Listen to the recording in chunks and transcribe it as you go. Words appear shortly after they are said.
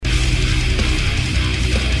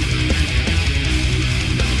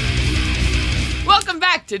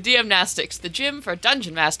to DMnastics, the gym for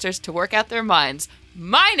dungeon masters to work out their minds.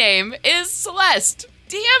 My name is Celeste,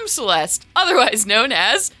 DM Celeste, otherwise known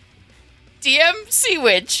as DM Sea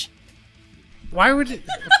Witch. Why would it...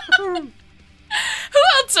 Who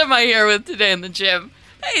else am I here with today in the gym?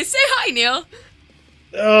 Hey, say hi, Neil.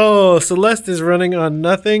 Oh, Celeste is running on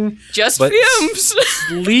nothing Just but fumes.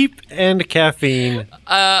 sleep and caffeine.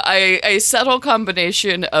 A subtle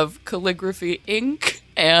combination of calligraphy ink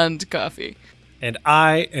and coffee. And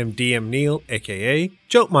I am DM Neil, aka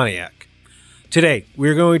Joke Maniac. Today,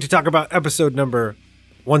 we're going to talk about episode number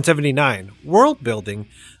 179, World Building,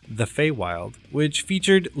 The Feywild, which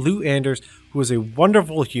featured Lou Anders, who is a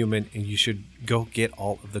wonderful human, and you should go get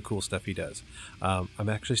all of the cool stuff he does. I'm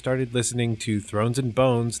actually started listening to Thrones and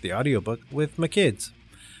Bones, the audiobook, with my kids.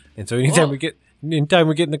 And so anytime we get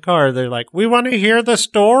in the car, they're like, we want to hear the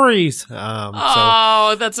stories.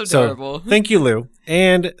 That's adorable. So, thank you, Lou.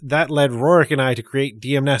 And that led Rorik and I to create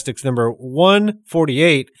DMnastics number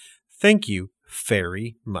 148. Thank you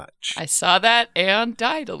very much. I saw that and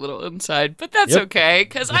died a little inside, but that's okay,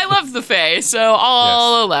 because I love the Fae, so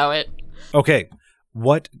I'll allow it. Okay,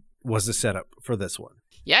 what was the setup for this one?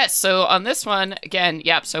 Yes, so on this one, again,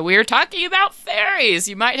 so we're talking about fairies,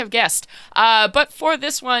 you might have guessed. But for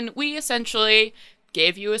this one, we essentially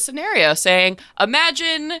gave you a scenario saying,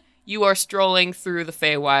 imagine you are strolling through the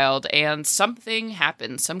Feywild and something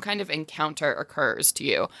happens, some kind of encounter occurs to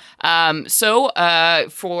you.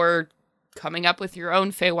 For coming up with your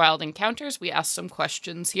own Feywild encounters, we asked some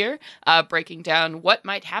questions here, breaking down what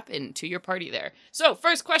might happen to your party there. So,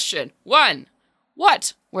 first question. 1.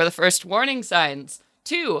 What were the first warning signs?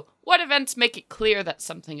 2. What events make it clear that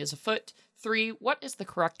something is afoot? 3. What is the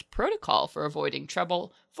correct protocol for avoiding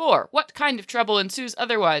trouble? 4. What kind of trouble ensues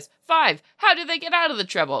otherwise? 5. How do they get out of the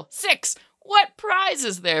trouble? 6. What prize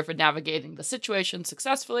is there for navigating the situation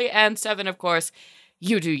successfully? And 7, of course,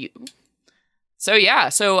 you do you.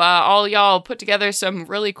 So all y'all put together some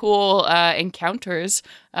really cool encounters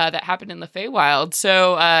that happened in the Feywild.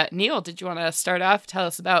 So, Neil, did you want to start off? Tell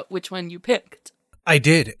us about which one you picked. I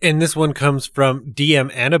did, and this one comes from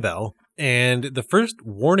DM Annabelle, and the first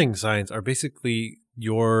warning signs are basically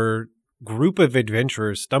your group of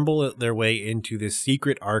adventurers stumble their way into this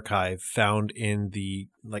secret archive found in the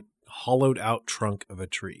hollowed out trunk of a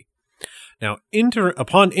tree. Now,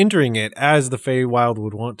 upon entering it, as the Feywild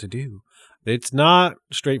would want to do, it's not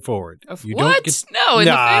straightforward. No, in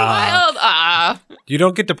the Feywild? You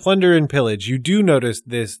don't get to plunder and pillage. You do notice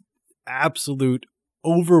this absolute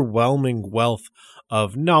overwhelming wealth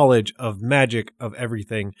of knowledge, of magic, of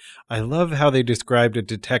everything. I love how they described a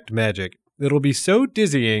detect magic. It'll be so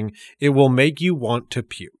dizzying, it will make you want to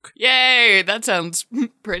puke. Yay! That sounds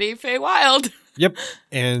pretty Feywild. Yep.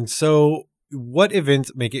 And so, what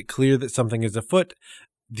events make it clear that something is afoot?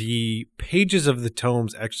 The pages of the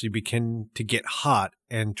tomes actually begin to get hot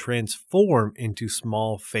and transform into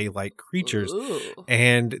small Fey-like creatures. Ooh.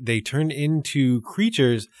 And they turn into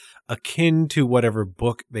creatures akin to whatever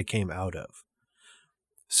book they came out of.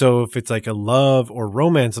 So if it's like a love or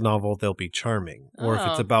romance novel, they'll be charming. Or if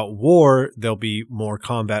it's about war, they'll be more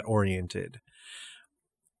combat-oriented.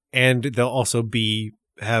 And they'll also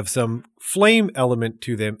have some flame element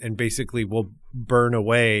to them and basically will burn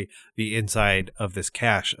away the inside of this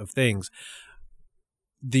cache of things.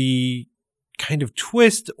 The kind of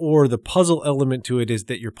twist or the puzzle element to it is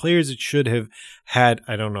that your players should have had,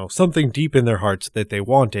 something deep in their hearts that they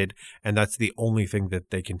wanted, and that's the only thing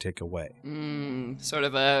that they can take away. Sort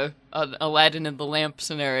of an Aladdin in the lamp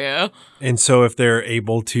scenario. And so if they're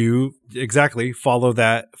able to follow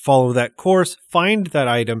that course, find that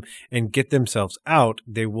item, and get themselves out,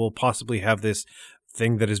 they will possibly have this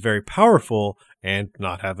thing that is very powerful and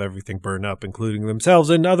not have everything burn up, including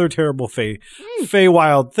themselves and other terrible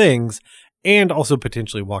Feywild things, and also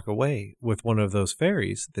potentially walk away with one of those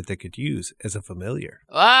fairies that they could use as a familiar.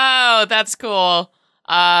 Wow, that's cool.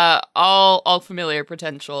 All familiar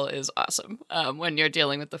potential is awesome when you're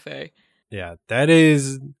dealing with the Fae. Yeah, that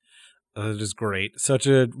is great. Such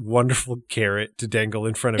a wonderful carrot to dangle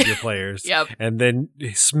in front of your players. Yep. And then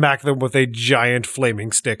smack them with a giant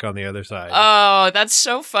flaming stick on the other side. Oh, that's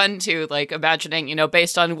so fun too. Imagining,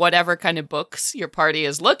 based on whatever kind of books your party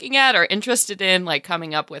is looking at or interested in,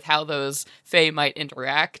 coming up with how those Fae might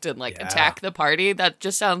interact and attack the party. That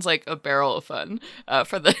just sounds like a barrel of fun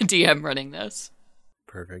for the DM running this.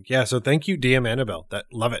 Perfect. Yeah, so thank you, DM Annabelle.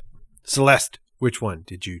 Love it. Celeste, Which one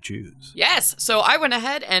did you choose? Yes, so I went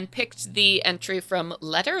ahead and picked the entry from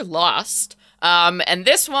Letter Lost. And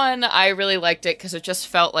this one, I really liked it because it just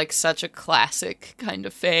felt like such a classic kind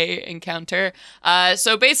of Fae encounter.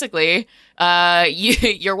 So basically,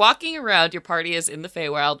 you're walking around, your party is in the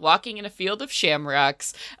Feywild, walking in a field of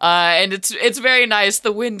shamrocks, and it's very nice.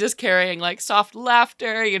 The wind is carrying like soft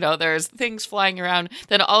laughter, there's things flying around.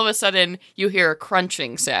 Then all of a sudden, you hear a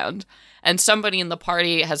crunching sound, and somebody in the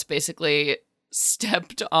party has basically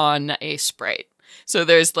stepped on a sprite. So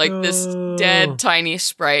there's like this dead tiny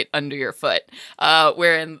sprite under your foot,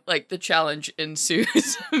 wherein like the challenge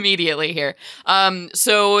ensues immediately here.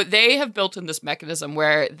 So they have built in this mechanism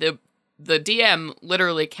where the DM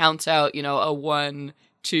literally counts out, a 1,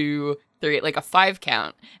 2, 3, like a 5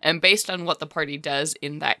 count, and based on what the party does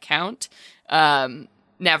in that count,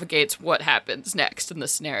 navigates what happens next in the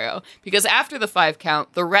scenario. Because after the 5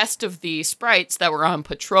 count, the rest of the sprites that were on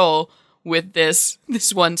patrol with this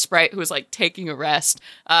one sprite who's like taking a rest,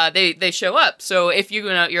 they show up. So if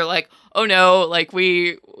you're like, oh no, like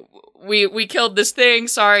we killed this thing,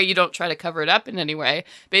 sorry, you don't try to cover it up in any way.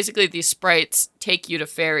 Basically, these sprites take you to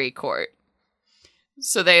fairy court.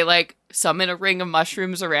 So they like summon a ring of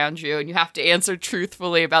mushrooms around you, and you have to answer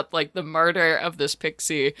truthfully about like the murder of this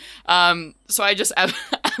pixie. So I just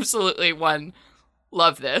absolutely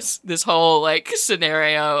love this whole like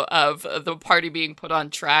scenario of the party being put on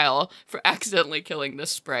trial for accidentally killing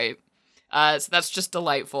this sprite. So that's just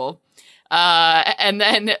delightful. And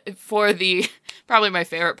then for probably my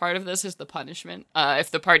favorite part of this is the punishment.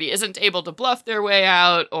 If the party isn't able to bluff their way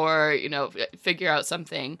out or, figure out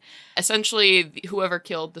something, essentially whoever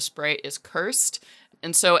killed the sprite is cursed.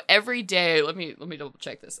 And so every day, let me double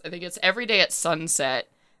check this. I think it's every day at sunset,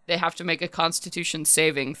 they have to make a Constitution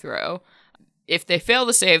saving throw. If they fail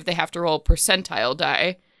the save, they have to roll a percentile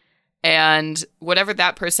die. And whatever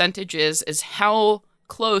that percentage is how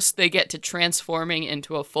close they get to transforming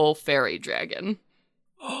into a full fairy dragon.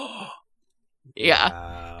 Yeah.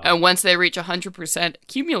 Wow. And once they reach 100%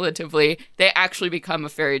 cumulatively, they actually become a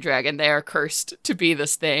fairy dragon. They are cursed to be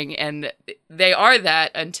this thing, and they are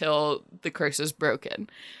that until the curse is broken,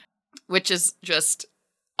 which is just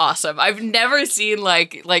awesome. I've never seen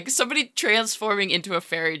like somebody transforming into a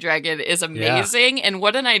fairy dragon is amazing. Yeah. And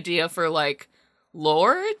what an idea for like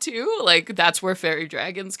lore too. Like that's where fairy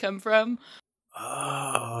dragons come from.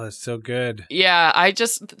 Oh, that's so good. Yeah,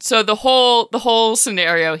 so the whole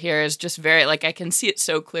scenario here is just very like I can see it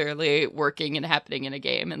so clearly working and happening in a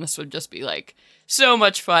game, and this would just be like so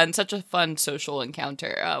much fun, such a fun social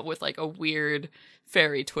encounter with like a weird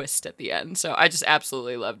fairy twist at the end. So I just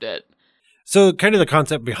absolutely loved it. So kind of the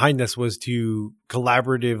concept behind this was to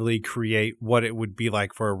collaboratively create what it would be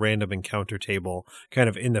like for a random encounter table kind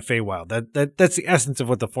of in the Feywild. That's the essence of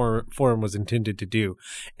what the forum was intended to do.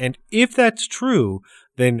 And if that's true,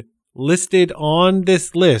 then listed on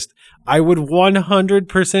this list, I would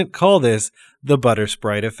 100% call this the Butter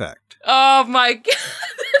Sprite effect. Oh my God.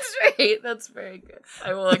 That's right. That's very good.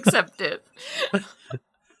 I will accept it.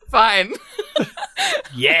 Fine.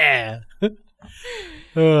 Yeah.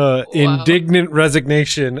 Wow. Indignant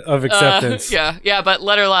resignation of acceptance. Yeah, but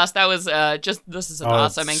Letter Lost, that was this is an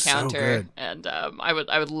awesome encounter, so and I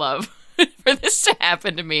would love for this to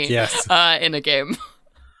happen to me. Yes. In a game.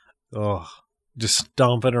 Oh, just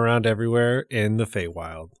stomping around everywhere in the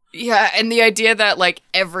Feywild. Yeah, and the idea that like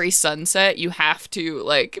every sunset you have to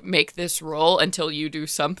like make this roll until you do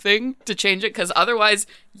something to change it, because otherwise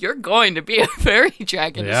you're going to be a fairy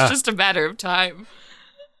dragon. Yeah. It's just a matter of time.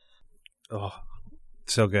 Oh,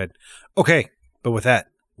 so good. Okay, but with that,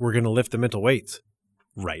 we're going to lift the mental weights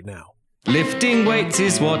right now. Lifting weights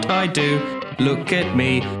is what I do. Look at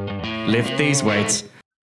me. Lift these weights.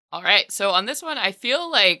 All right, so on this one, I feel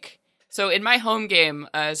like... So in my home game,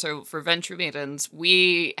 so for Venture Maidens,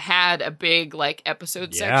 we had a big like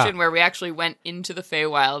episode section where we actually went into the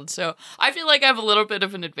Feywild. So I feel like I have a little bit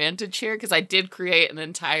of an advantage here because I did create an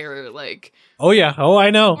entire like... Oh, yeah. Oh, I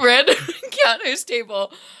know. Random encounters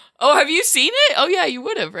table. Oh, have you seen it? Oh, yeah, you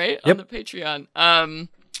would have, right? Yep. On the Patreon.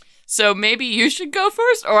 So maybe you should go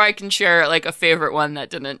first, or I can share like a favorite one that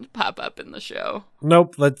didn't pop up in the show.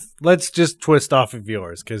 Nope. Let's just twist off of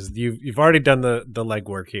yours because you've already done the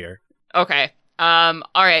legwork here. Okay. All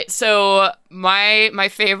right. So my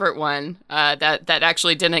favorite one that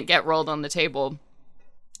actually didn't get rolled on the table.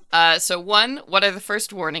 So one, what are the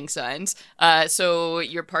first warning signs? So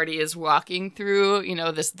your party is walking through,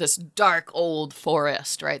 this dark old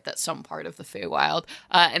forest, right? That's some part of the Feywild.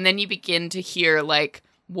 And then you begin to hear like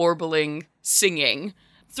warbling, singing,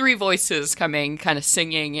 3 voices coming, kind of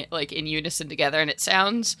singing like in unison together. And it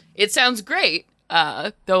sounds great,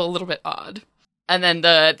 though a little bit odd. And then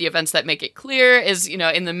the events that make it clear is,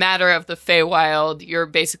 in the matter of the Feywild,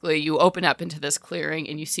 you open up into this clearing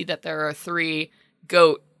and you see that there are 3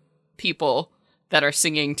 goat people that are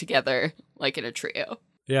singing together, like in a trio.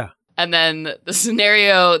 Yeah. And then the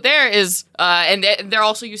scenario there is, and they're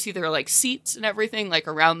also, you see there are like seats and everything like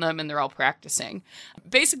around them, and they're all practicing.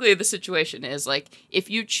 Basically, the situation is like, if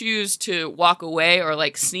you choose to walk away or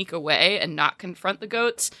like sneak away and not confront the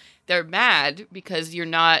goats, they're mad because you're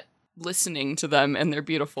not listening to them and their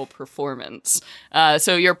beautiful performance.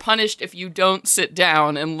 So you're punished if you don't sit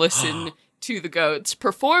down and listen to the goats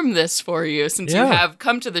perform this for you, since you have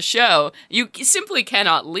come to the show. You simply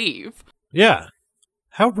cannot leave. Yeah.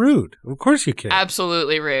 How rude. Of course you can.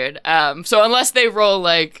 Absolutely rude. So unless they roll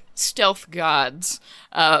like stealth gods,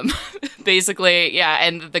 basically,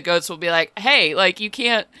 and the goats will be like, hey, like you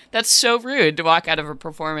can't, that's so rude to walk out of a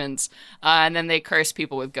performance. And then they curse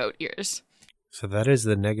people with goat ears. So that is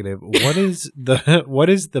the negative. What is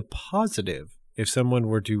the positive if someone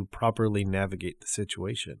were to properly navigate the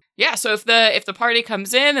situation? Yeah, so if the party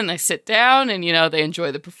comes in and they sit down and they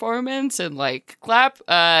enjoy the performance and like clap,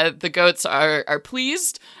 the goats are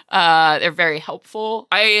pleased. They're very helpful.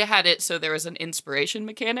 I had it so there was an inspiration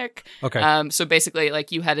mechanic. Okay. So basically,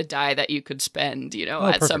 like you had a die that you could spend, at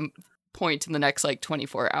perfect. some point in the next like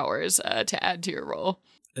 24 hours to add to your roll.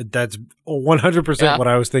 That's 100% what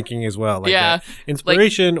I was thinking as well. Like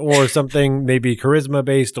inspiration or something, maybe charisma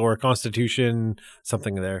based or constitution,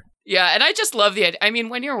 something there. Yeah, and I just love the idea. I mean,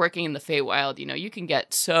 when you're working in the Feywild, you can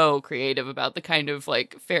get so creative about the kind of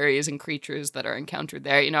like fairies and creatures that are encountered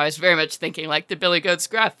there. I was very much thinking like the Billy Goat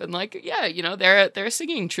Scruff, and like, they're a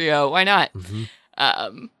singing trio. Why not?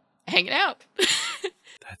 Mm-hmm. Hanging out.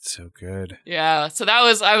 That's so good. Yeah, so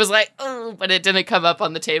I was like, oh, but it didn't come up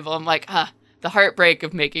on the table. I'm like, the heartbreak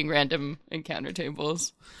of making random encounter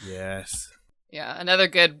tables. Yes. Yeah, another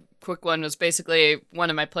good quick one was basically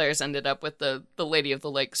one of my players ended up with the Lady of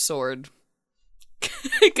the Lake sword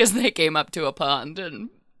because they came up to a pond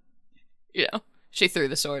and, she threw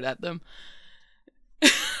the sword at them.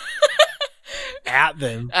 At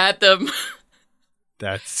them? At them.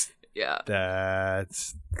 That's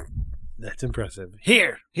impressive.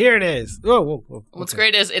 Here it is. Whoa. Okay. What's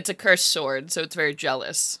great is it's a cursed sword, so it's very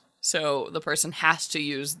jealous. So the person has to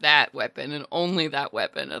use that weapon and only that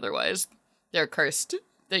weapon. Otherwise, they're cursed.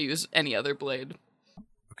 They use any other blade.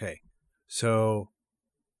 Okay. So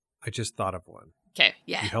I just thought of one. Okay.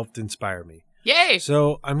 Yeah. You helped inspire me. Yay.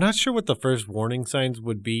 So I'm not sure what the first warning signs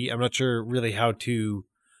would be. I'm not sure really how to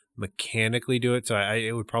mechanically do it. So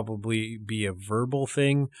it would probably be a verbal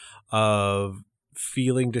thing of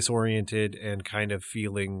feeling disoriented and kind of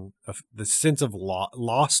feeling the sense of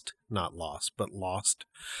lost, not lost, but lost.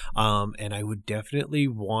 And I would definitely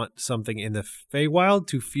want something in the Feywild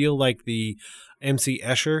to feel like the MC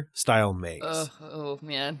Escher style maze. Oh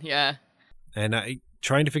man, yeah. And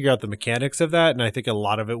trying to figure out the mechanics of that, and I think a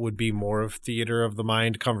lot of it would be more of theater of the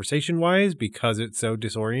mind conversation-wise because it's so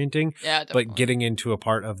disorienting. Yeah, definitely. But getting into a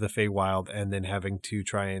part of the Feywild and then having to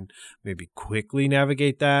try and maybe quickly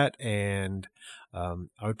navigate that, and I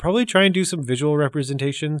would probably try and do some visual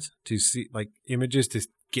representations to see, like, images to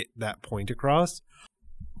get that point across.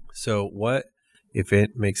 So what if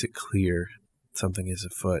it makes it clear something is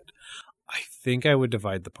afoot? I think I would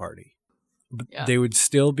divide the party. Yeah. They would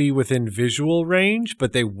still be within visual range,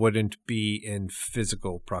 but they wouldn't be in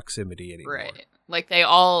physical proximity anymore. Right. Like they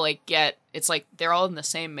all it's like they're all in the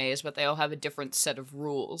same maze, but they all have a different set of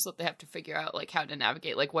rules that they have to figure out like how to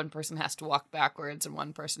navigate. Like one person has to walk backwards and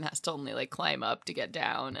one person has to only like climb up to get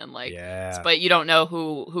down and like but you don't know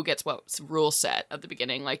who gets what rule set at the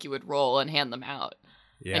beginning. Like you would roll and hand them out.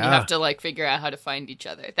 Yeah. And you have to like figure out how to find each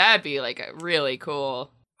other. That'd be like a really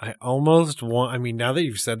cool. I almost want, I mean, now that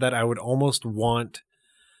you've said that, I would almost want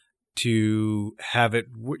to have it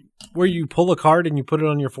where you pull a card and you put it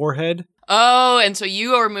on your forehead. Oh, and so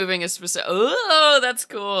you are moving a specific, oh, that's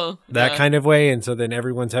cool. That kind of way. And so then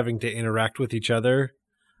everyone's having to interact with each other.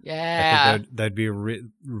 Yeah. I think that'd be a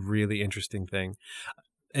really interesting thing.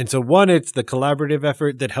 And so one, it's the collaborative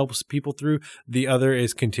effort that helps people through. The other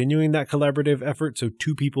is continuing that collaborative effort. So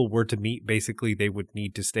two people were to meet, basically they would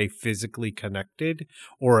need to stay physically connected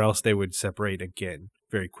or else they would separate again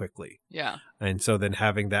very quickly. Yeah. And so then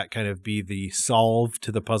having that kind of be the solve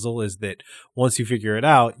to the puzzle is that once you figure it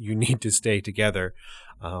out, you need to stay together.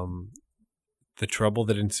 The trouble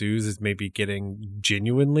that ensues is maybe getting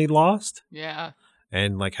genuinely lost. Yeah.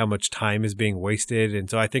 And like how much time is being wasted. And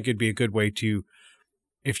so I think it'd be a good way to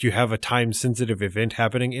if you have a time-sensitive event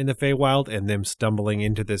happening in the Feywild and them stumbling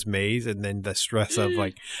into this maze, and then the stress of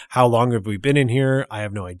like, how long have we been in here? I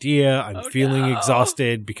have no idea. I'm feeling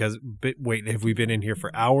exhausted because, wait, have we been in here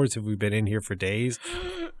for hours? Have we been in here for days?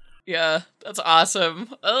 Yeah, that's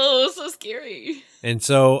awesome. Oh, so scary. And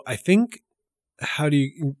so I think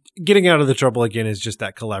getting out of the trouble again is just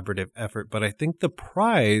that collaborative effort. But I think the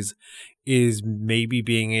prize is maybe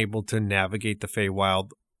being able to navigate the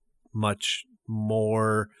Feywild much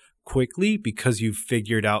more quickly because you've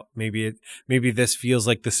figured out maybe this feels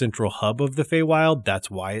like the central hub of the Feywild. That's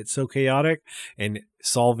why it's so chaotic, and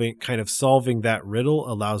solving that riddle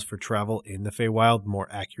allows for travel in the Feywild more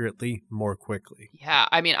accurately, more quickly. Yeah,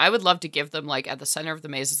 I mean, I would love to give them like at the center of the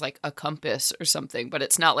maze is like a compass or something, but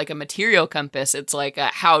it's not like a material compass. It's like a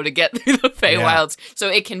how to get through the Feywilds, so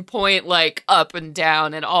it can point like up and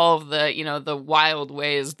down and all of the the wild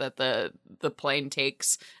ways that the plane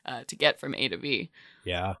takes to get from A to B.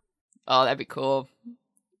 Yeah. Oh, that'd be cool.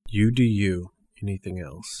 You do you. Anything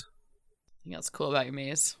else? Anything else cool about your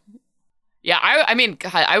maze? Yeah, I mean,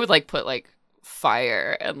 God, I would like put like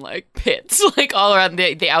fire and like pits like all around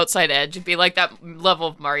the outside edge. It'd be like that level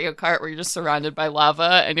of Mario Kart where you're just surrounded by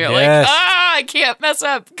lava and you're like, I can't mess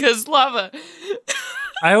up because lava.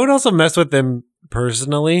 I would also mess with them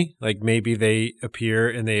personally. Like maybe they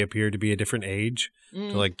appear to be a different age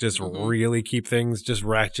to like just really keep things just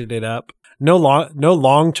ratchet it up. No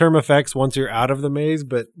long-term effects once you're out of the maze,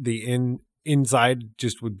 but the inside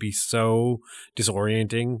just would be so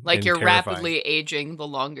disorienting. Like and you're terrifying. rapidly aging the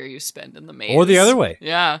longer you spend in the maze. Or the other way.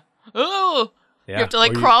 Yeah. Oh, yeah. you have to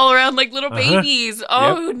like crawl around like little babies.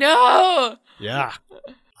 Oh, no. Yeah.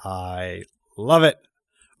 I love it.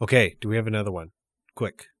 Okay, do we have another one?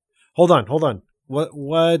 Quick. Hold on.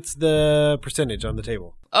 What's the percentage on the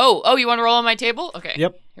table? Oh, you want to roll on my table? Okay.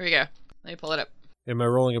 Yep. Here we go. Let me pull it up. Am I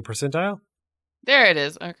rolling a percentile? There it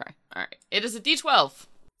is. Okay. All right. It is a D12.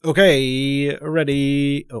 Okay,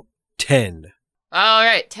 ready. 10. All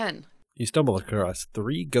right, 10. You stumble across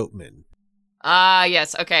 3 goatmen.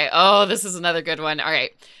 Yes. Okay. Oh, this is another good one. All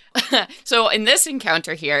right. So in this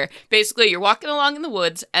encounter here, basically you're walking along in the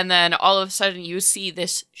woods and then all of a sudden you see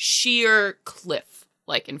this sheer cliff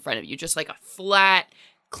like in front of you, just like a flat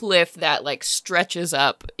cliff that like stretches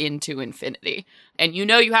up into infinity. And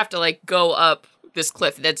you have to like go up this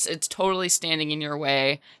cliff it's totally standing in your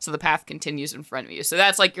way, so the path continues in front of you. So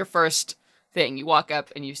that's like your first thing. You walk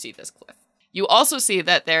up and you see this cliff. You also see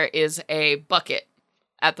that there is a bucket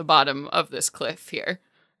at the bottom of this cliff here,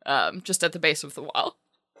 just at the base of the wall.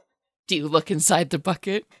 Do you look inside the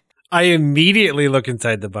bucket? I immediately look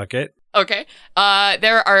inside the bucket. Okay.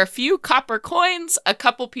 There are a few copper coins, a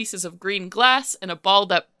couple pieces of green glass, and a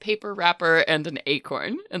balled up paper wrapper and an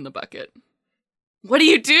acorn in the bucket. What do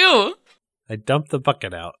you do? I dump the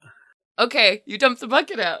bucket out. Okay, you dump the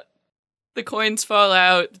bucket out. The coins fall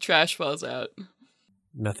out, the trash falls out.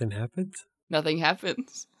 Nothing happens? Nothing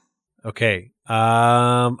happens. Okay.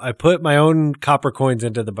 I put my own copper coins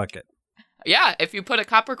into the bucket. Yeah, if you put a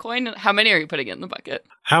copper coin, how many are you putting in the bucket?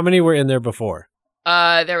 How many were in there before?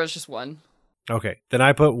 There was just one. Okay, then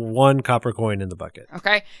I put 1 copper coin in the bucket.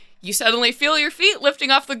 Okay. You suddenly feel your feet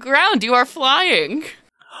lifting off the ground. You are flying.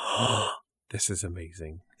 This is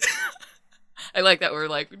amazing. I like that we're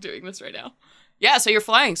like doing this right now. Yeah, so you're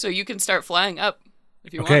flying, so you can start flying up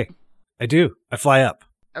if you want. Okay, I do. I fly up.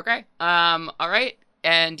 Okay. All right.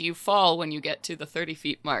 And you fall when you get to the 30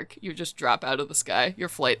 feet mark. You just drop out of the sky. Your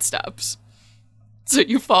flight stops. So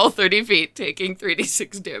you fall 30 feet, taking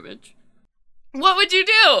 3d6 damage. What would you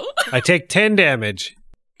do? I take 10 damage.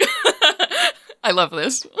 I love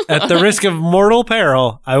this. At the risk of mortal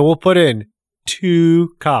peril, I will put in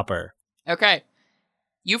 2 copper. Okay.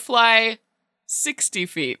 You fly 60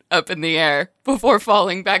 feet up in the air before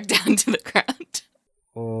falling back down to the ground.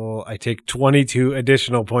 Oh, I take 22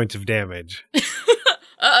 additional points of damage.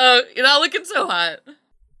 Uh-oh, you're not looking so hot.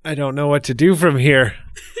 I don't know what to do from here.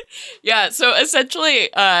 Yeah, so essentially,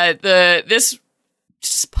 this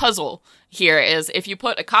puzzle here is if you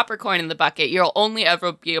put a copper coin in the bucket, you'll only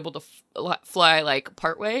ever be able to fly like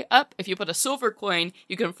partway up. If you put a silver coin,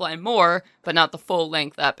 you can fly more, but not the full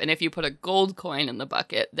length up. And if you put a gold coin in the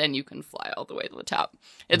bucket, then you can fly all the way to the top.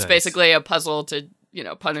 It's basically a puzzle to,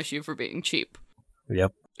 punish you for being cheap.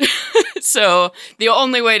 Yep. So the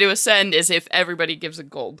only way to ascend is if everybody gives a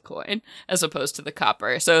gold coin as opposed to the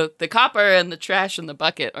copper. So the copper and the trash in the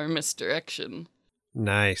bucket are misdirection.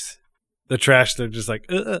 Nice. The trash, they're just like,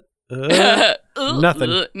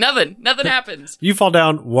 nothing. Nothing happens. You fall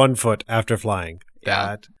down 1 foot after flying. Yeah.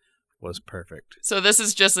 That was perfect. So this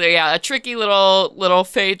is just a tricky little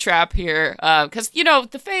Fae trap here, because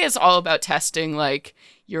the Fae is all about testing like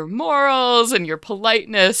your morals and your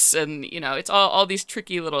politeness, and it's all these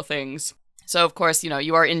tricky little things. So of course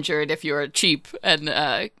you are injured if you're cheap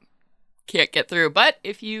and can't get through. But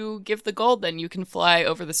if you give the gold, then you can fly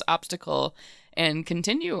over this obstacle and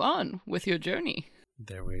continue on with your journey.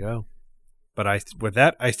 There we go. But with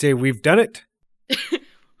that, I say we've done it.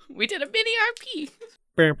 We did a mini RP.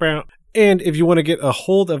 And if you want to get a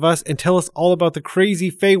hold of us and tell us all about the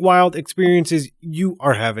crazy Feywild experiences you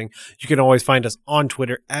are having, you can always find us on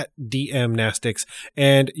Twitter at DMNastics,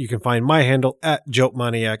 and you can find my handle at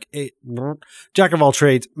JoteManiac, Jack of all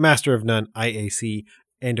trades, master of none, IAC,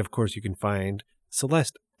 and of course you can find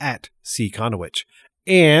Celeste at C. Conowitch.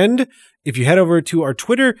 And if you head over to our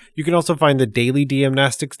Twitter, you can also find the daily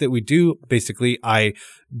DMNastics that we do. Basically, I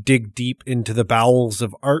dig deep into the bowels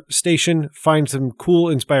of ArtStation, find some cool,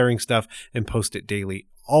 inspiring stuff, and post it daily.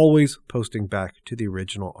 Always posting back to the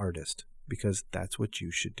original artist, because that's what you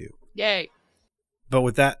should do. Yay. But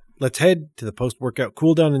with that, let's head to the post-workout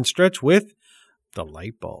cooldown and stretch with the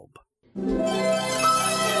light bulb.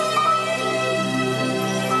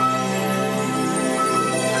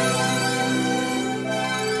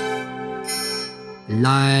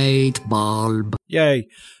 Light bulb. Yay.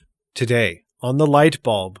 Today, on the light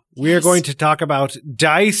bulb, we are going to talk about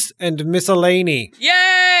dice and miscellany.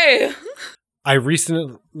 Yay! I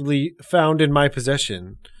recently found in my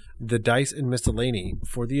possession the dice and miscellany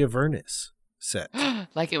for the Avernus set.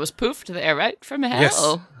 Like it was poofed there, right? From hell.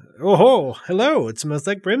 Yes. Oh, hello. It smells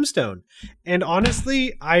like brimstone. And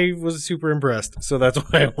honestly, I was super impressed. So that's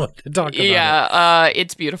why I wanted to talk about it. Yeah,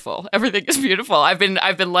 it's beautiful. Everything is beautiful. I've been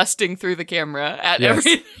lusting through the camera at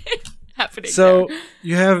everything happening. So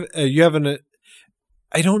there. you have an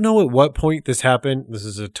I don't know at what point this happened. This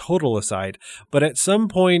is a total aside, but at some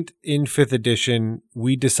point in 5th edition,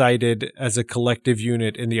 we decided as a collective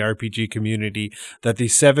unit in the RPG community that the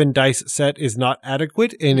 7 dice set is not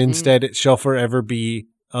adequate, and instead it shall forever be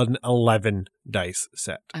an 11 dice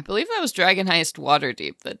set. I believe that was Dragon Heist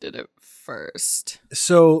Waterdeep that did it first.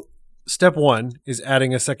 So step 1 is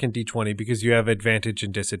adding a second d20 because you have advantage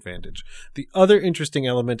and disadvantage. The other interesting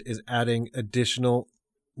element is adding additional...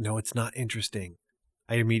 No, it's not interesting.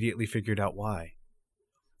 I immediately figured out why.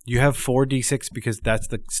 You have 4d6 because that's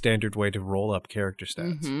the standard way to roll up character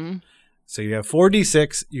stats. Mm-hmm. So you have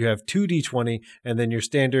 4d6, you have 2d20, and then your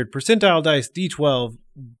standard percentile dice, d12,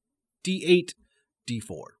 d8,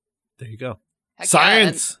 d4. There you go. Heck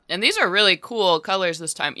Science! Yeah. And these are really cool colors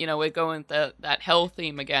this time. We're going with that hell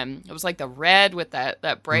theme again. It was like the red with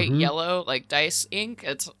that bright yellow, like dice ink.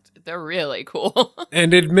 They're really cool.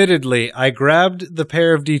 And admittedly, I grabbed the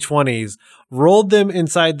pair of d20s, rolled them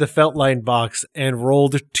inside the Feltline box, and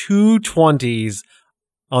rolled 2 20s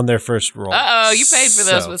on their first roll. Uh-oh, you paid for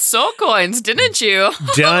this with soul coins, didn't you?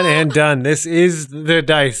 Done and done. This is the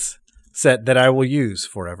dice set that I will use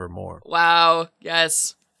forevermore. Wow,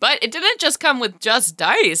 yes. But it didn't just come with just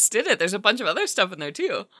dice, did it? There's a bunch of other stuff in there,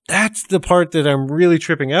 too. That's the part that I'm really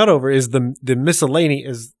tripping out over, is the miscellany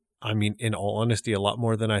is... I mean, in all honesty, a lot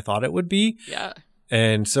more than I thought it would be. Yeah.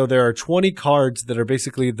 And so there are 20 cards that are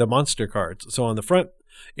basically the monster cards. So on the front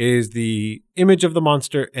is the image of the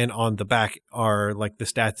monster, and on the back are like the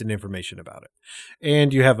stats and information about it.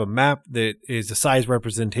 And you have a map that is a size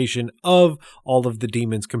representation of all of the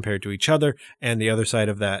demons compared to each other. And the other side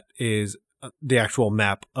of that is the actual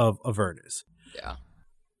map of Avernus. Yeah.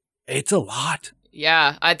 It's a lot.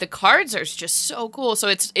 Yeah, the cards are just so cool. So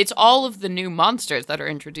it's all of the new monsters that are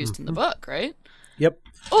introduced in the book, right? Yep.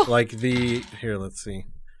 Oh. Like here, let's see.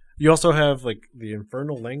 You also have like the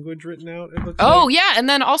infernal language written out, it looks like. Yeah, and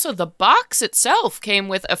then also the box itself came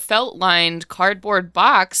with a felt-lined cardboard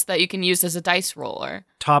box that you can use as a dice roller.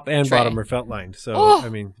 Top and tray. bottom are felt-lined. So, I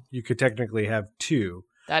mean, you could technically have 2.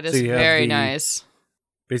 That is very nice.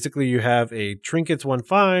 Basically, you have a Trinkets One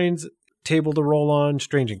Finds table to roll on,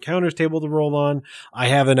 Strange Encounters table to roll on. I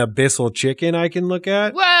have an Abyssal Chicken I can look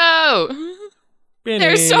at. Whoa!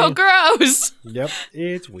 They're so gross! Yep,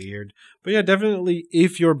 it's weird. But yeah, definitely,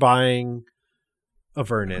 if you're buying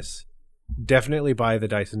Avernus, definitely buy the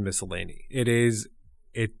Dice and Miscellany. It's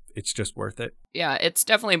just worth it. Yeah, it's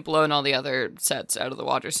definitely blown all the other sets out of the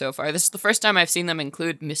water so far. This is the first time I've seen them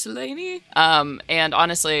include Miscellany. And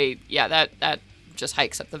honestly, yeah, that just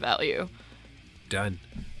hikes up the value. Done.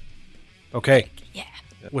 Okay. Yeah.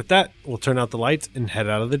 With that, we'll turn out the lights and head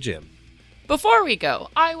out of the gym. Before we go,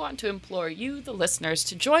 I want to implore you, the listeners,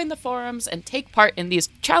 to join the forums and take part in these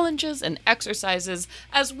challenges and exercises,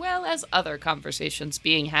 as well as other conversations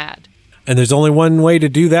being had. And there's only one way to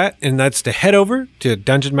do that, and that's to head over to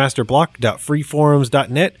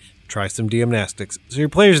dungeonmasterblock.freeforums.net, try some gymnastics. So your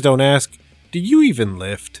players don't ask, do you even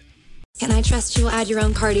lift? Can I trust you'll add your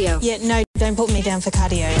own cardio? Yeah, no, don't put me down for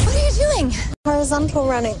cardio. What are you doing? Horizontal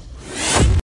running.